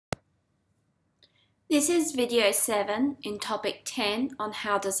This is video 7 in topic 10 on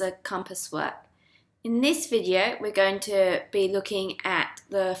how does a compass work. In this video we're going to be looking at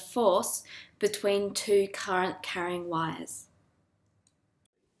the force between two current carrying wires.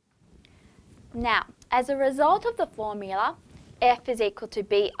 Now, as a result of the formula, F is equal to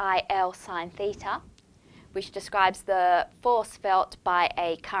BIL sine theta, which describes the force felt by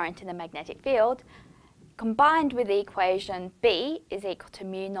a current in the magnetic field, combined with the equation B is equal to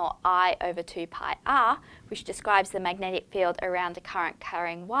mu naught I over 2 pi r, which describes the magnetic field around a current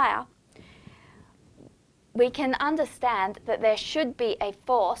carrying wire, we can understand that there should be a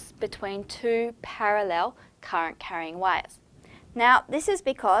force between two parallel current carrying wires. Now, this is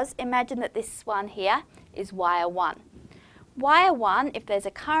because, imagine that this one here is wire 1. Wire 1, if there's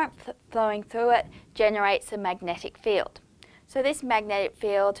a current flowing through it, generates a magnetic field. So this magnetic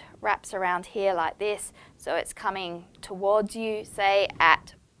field wraps around here like this, so it's coming towards you, say,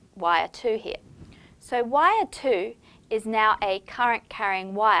 at wire 2 here. So wire 2 is now a current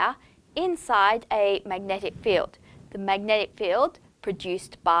carrying wire inside a magnetic field. The magnetic field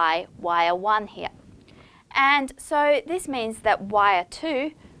produced by wire 1 here. And so this means that wire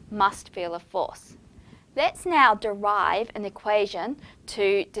 2 must feel a force. Let's now derive an equation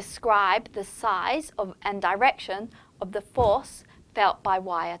to describe the size and direction of the force felt by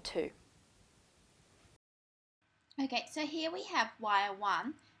wire 2. Okay, so here we have wire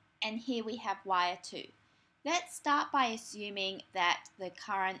 1 and here we have wire 2. Let's start by assuming that the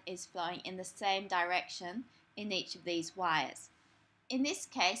current is flowing in the same direction in each of these wires. In this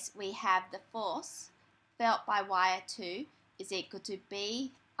case, we have the force felt by wire 2 is equal to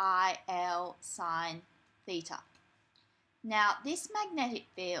BIL sine theta. Now, this magnetic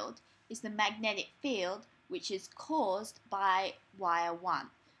field is the magnetic field which is caused by wire 1.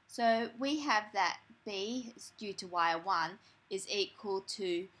 So we have that B is due to wire 1 is equal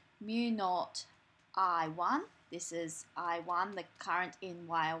to mu naught I1. This is I1, the current in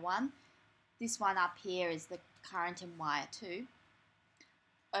wire 1. This one up here is the current in wire 2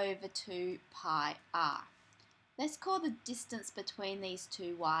 over 2 pi r. Let's call the distance between these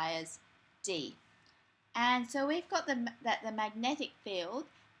two wires d. And so we've got that the magnetic field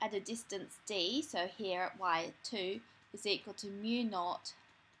at a distance d, so here at wire 2, is equal to mu naught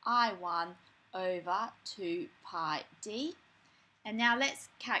I1 over 2 pi d. And now let's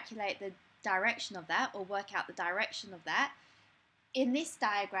calculate the direction of that, or work out the direction of that. In this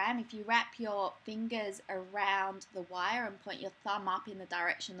diagram, if you wrap your fingers around the wire and point your thumb up in the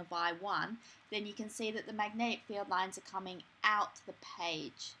direction of I1, then you can see that the magnetic field lines are coming out the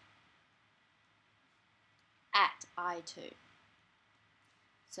page at I2.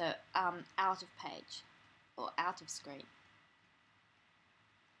 So out of page or out of screen.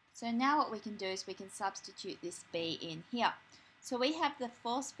 So now what we can do is we can substitute this B in here. So we have the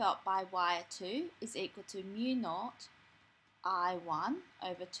force felt by wire 2 is equal to mu naught I1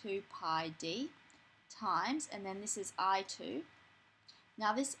 over 2 pi d times, and then this is I2.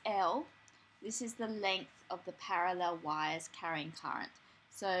 Now this L, this is the length of the parallel wires carrying current.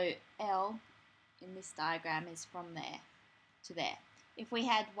 So L in this diagram is from there to there. If we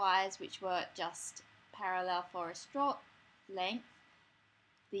had wires which were just parallel for a short length,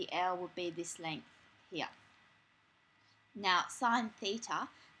 the L would be this length here. Now sine theta,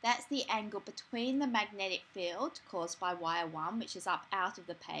 that's the angle between the magnetic field caused by wire 1, which is up out of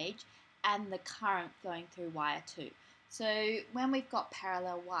the page, and the current flowing through wire 2. So when we've got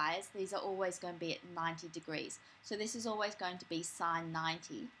parallel wires, these are always going to be at 90 degrees. So this is always going to be sine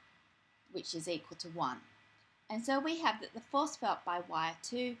 90, which is equal to 1. And so we have that the force felt by wire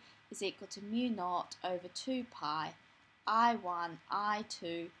 2 is equal to mu naught over 2 pi I1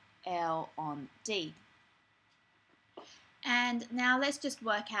 I2 L on D. And now let's just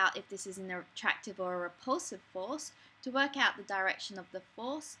work out if this is an attractive or a repulsive force. To work out the direction of the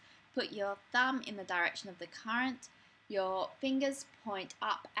force, put your thumb in the direction of the current, your fingers point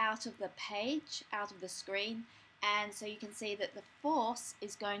up out of the page, out of the screen, and so you can see that the force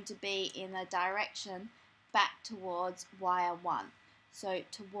is going to be in a direction back towards wire 1. So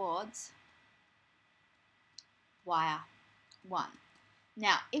towards wire 1.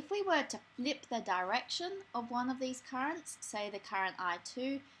 Now, if we were to flip the direction of one of these currents, say the current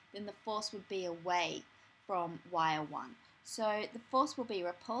I2, then the force would be away from wire 1. So the force will be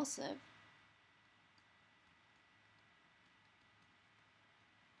repulsive.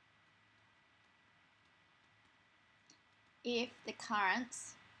 If the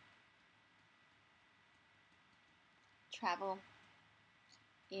currents travel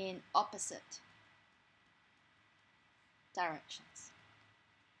in opposite directions.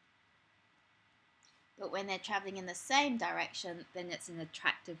 But when they're traveling in the same direction, then it's an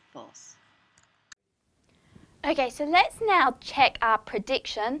attractive force. Okay, so let's now check our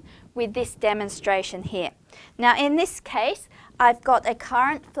prediction with this demonstration here. Now in this case, I've got a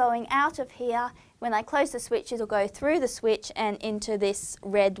current flowing out of here. When I close the switch, it'll go through the switch and into this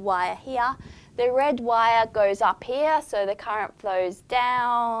red wire here. The red wire goes up here, so the current flows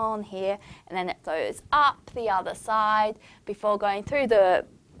down here, and then it flows up the other side before going through the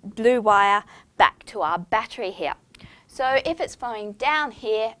blue wire back to our battery here. So if it's flowing down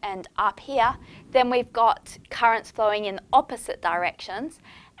here and up here, then we've got currents flowing in opposite directions,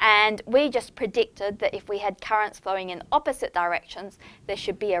 and we just predicted that if we had currents flowing in opposite directions, there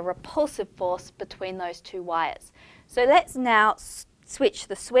should be a repulsive force between those two wires. So let's now switch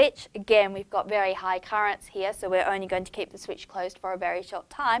the switch. Again, we've got very high currents here, so we're only going to keep the switch closed for a very short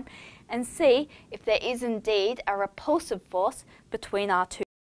time, and see if there is indeed a repulsive force between our two.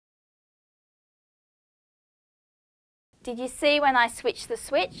 Did you see when I switched the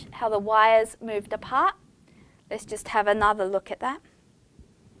switch how the wires moved apart? Let's just have another look at that.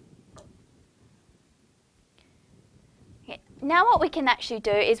 Okay. Now what we can actually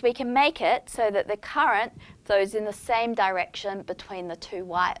do is we can make it so that the current flows in the same direction between the two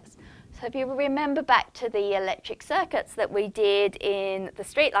wires. So if you remember back to the electric circuits that we did in the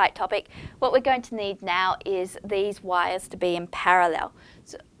streetlight topic, what we're going to need now is these wires to be in parallel.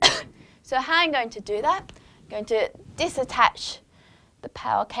 So how I'm going to do that? Going to disattach the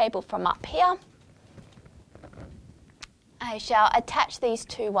power cable from up here. I shall attach these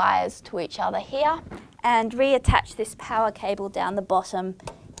two wires to each other here and reattach this power cable down the bottom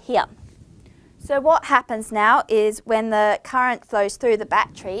here. So what happens now is when the current flows through the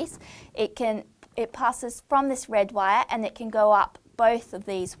batteries, it passes from this red wire and it can go up both of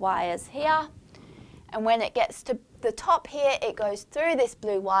these wires here. And when it gets to the top here, it goes through this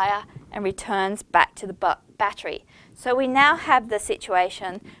blue wire and returns back to the battery. So we now have the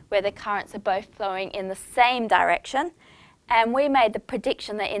situation where the currents are both flowing in the same direction, and we made the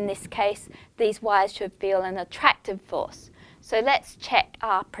prediction that in this case these wires should feel an attractive force. So let's check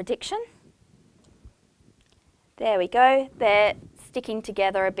our prediction. There we go, they're sticking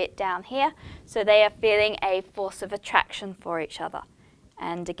together a bit down here, so they are feeling a force of attraction for each other.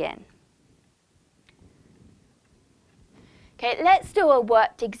 And again. Okay, let's do a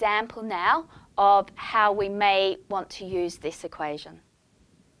worked example now of how we may want to use this equation.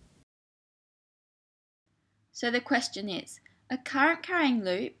 So the question is, a current carrying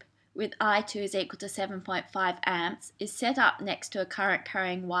loop with I2 is equal to 7.5 amps is set up next to a current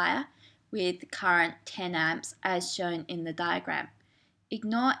carrying wire with current 10 amps as shown in the diagram.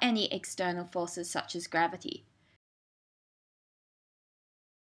 Ignore any external forces such as gravity.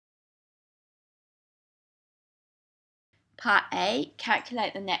 Part A,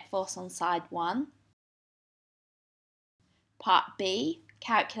 calculate the net force on side 1. Part B,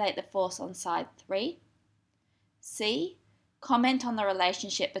 calculate the force on side 3. C, comment on the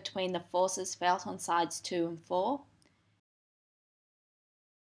relationship between the forces felt on sides 2 and 4.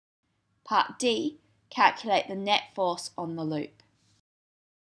 Part D, calculate the net force on the loop.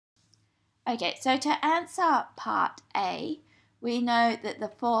 Okay, so to answer part A, we know that the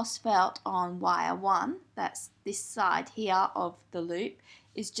force felt on wire 1, that's this side here of the loop,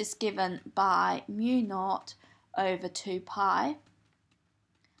 is just given by mu naught over 2 pi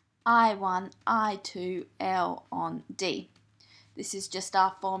I1 I2 L on D. This is just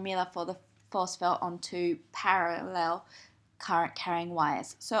our formula for the force felt on two parallel current carrying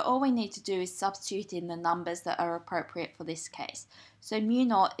wires. So all we need to do is substitute in the numbers that are appropriate for this case. So mu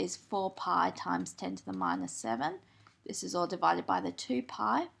naught is 4 pi times 10 to the minus 7. This is all divided by the 2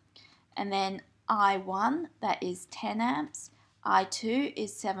 pi. And then I1, that is 10 amps. I2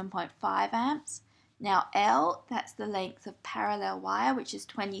 is 7.5 amps. Now L, that's the length of parallel wire, which is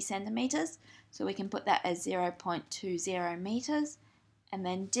 20 centimeters. So we can put that as 0.20 meters. And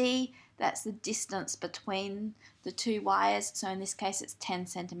then D, that's the distance between the two wires. So in this case, it's 10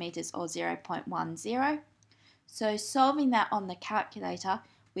 centimeters or 0.10. So solving that on the calculator,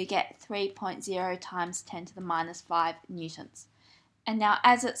 we get 3.0 times 10 to the minus 5 newtons. And now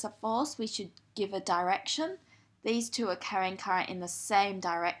as it's a force, we should give a direction. These two are carrying current in the same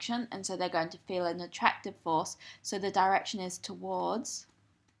direction, and so they're going to feel an attractive force. So the direction is towards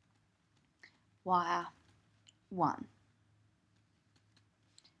wire 1.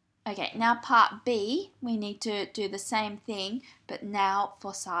 Okay, now part B, we need to do the same thing, but now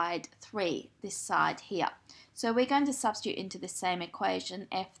for side 3, this side here. So we're going to substitute into the same equation.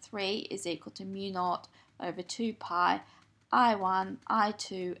 F3 is equal to mu naught over 2 pi I1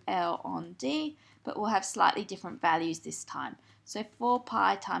 I2 L on D, but we'll have slightly different values this time. So 4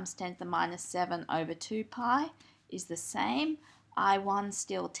 pi times 10 to the minus 7 over 2 pi is the same. I1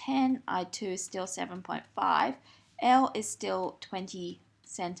 still 10, I2 is still 7.5, L is still 20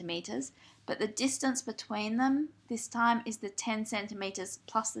 centimeters, but the distance between them this time is the 10 centimeters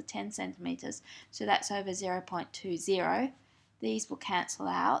plus the 10 centimeters, so that's over 0.20. These will cancel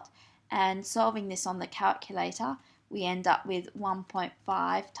out, and solving this on the calculator, we end up with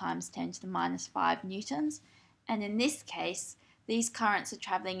 1.5 times 10 to the minus 5 newtons, and in this case, these currents are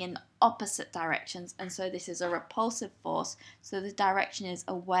traveling in opposite directions, and so this is a repulsive force, so the direction is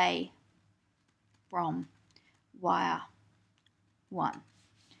away from wire 1.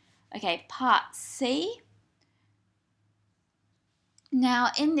 Okay, part C. Now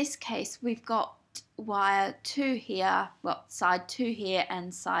in this case we've got wire 2 here, well side 2 here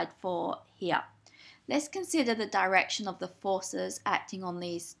and side 4 here. Let's consider the direction of the forces acting on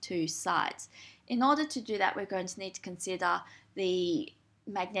these two sides. In order to do that, we're going to need to consider the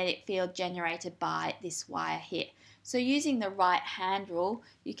magnetic field generated by this wire here. So using the right hand rule,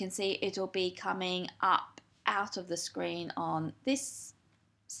 you can see it'll be coming up out of the screen on this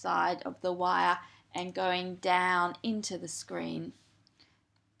side of the wire and going down into the screen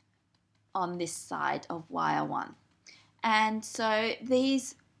on this side of wire 1. And so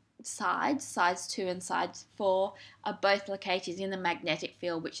these sides 2 and sides 4, are both located in the magnetic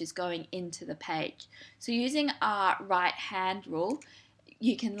field which is going into the page. So using our right hand rule,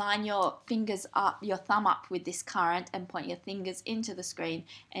 you can line your fingers up, your thumb up with this current and point your fingers into the screen,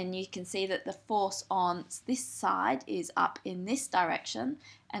 and you can see that the force on this side is up in this direction,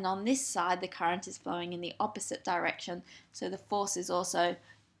 and on this side the current is flowing in the opposite direction, so the force is also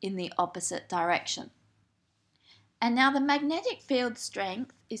in the opposite direction. And now the magnetic field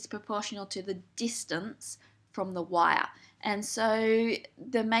strength is proportional to the distance from the wire. And so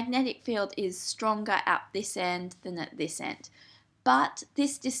the magnetic field is stronger at this end than at this end. But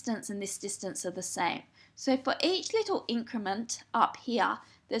this distance and this distance are the same. So for each little increment up here,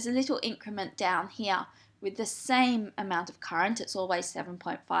 there's a little increment down here with the same amount of current, it's always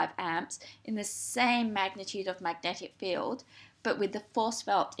 7.5 amps, in the same magnitude of magnetic field, but with the force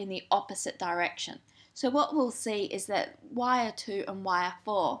felt in the opposite direction. So what we'll see is that wire 2 and wire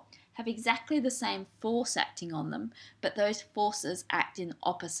 4 have exactly the same force acting on them, but those forces act in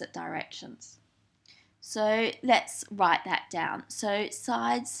opposite directions. So let's write that down. So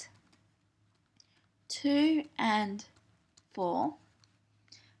sides 2 and 4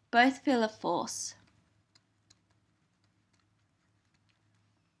 both feel a force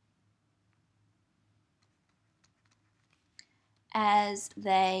as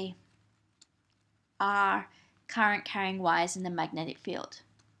they are current carrying wires in the magnetic field.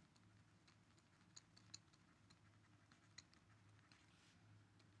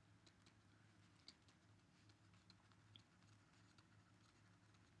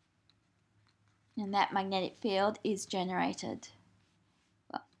 And that magnetic field is generated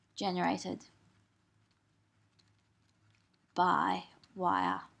by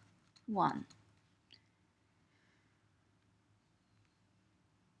wire 1.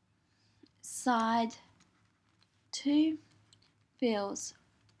 Side 2 feels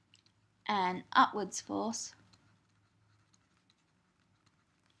an upwards force,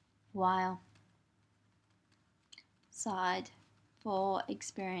 while side 4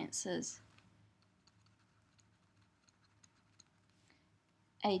 experiences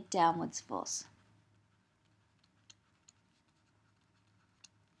a downwards force.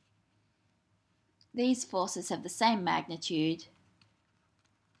 These forces have the same magnitude,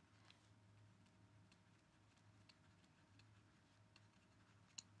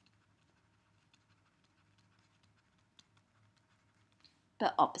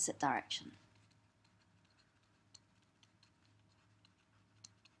 but opposite direction.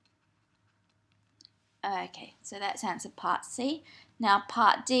 Okay, so that's answered part C. Now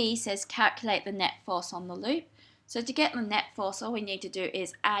part D says calculate the net force on the loop. So to get the net force, all we need to do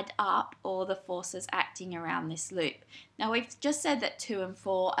is add up all the forces acting around this loop. Now we've just said that 2 and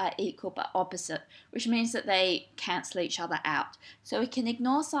 4 are equal but opposite, which means that they cancel each other out. So we can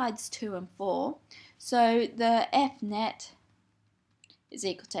ignore sides 2 and 4. So the F net is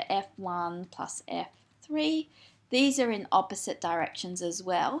equal to F1 plus F3. These are in opposite directions as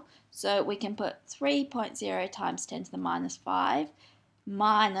well. So we can put 3.0 times 10 to the minus 5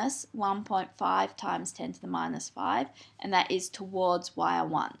 minus 1.5 times 10 to the minus 5, and that is towards wire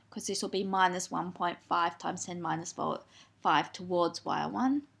 1, because this will be minus 1.5 times 10 minus 5 towards wire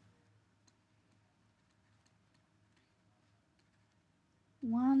 1.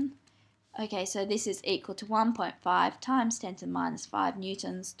 1. Okay, so this is equal to 1.5 times 10 to the minus 5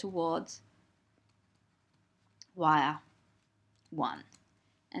 newtons towards wire 1.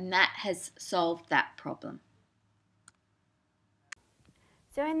 And that has solved that problem.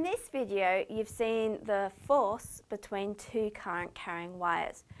 So in this video, you've seen the force between two current carrying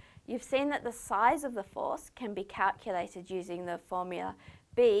wires. You've seen that the size of the force can be calculated using the formula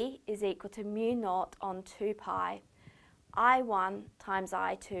B is equal to mu naught on 2 pi I1 times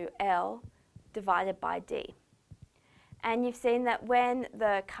I2 L divided by D. And you've seen that when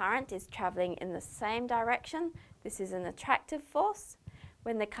the current is travelling in the same direction, this is an attractive force.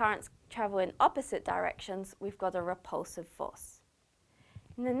 When the currents travel in opposite directions, we've got a repulsive force.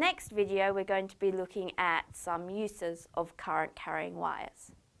 In the next video, we're going to be looking at some uses of current carrying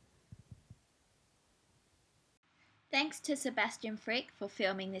wires. Thanks to Sebastian Frick for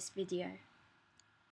filming this video.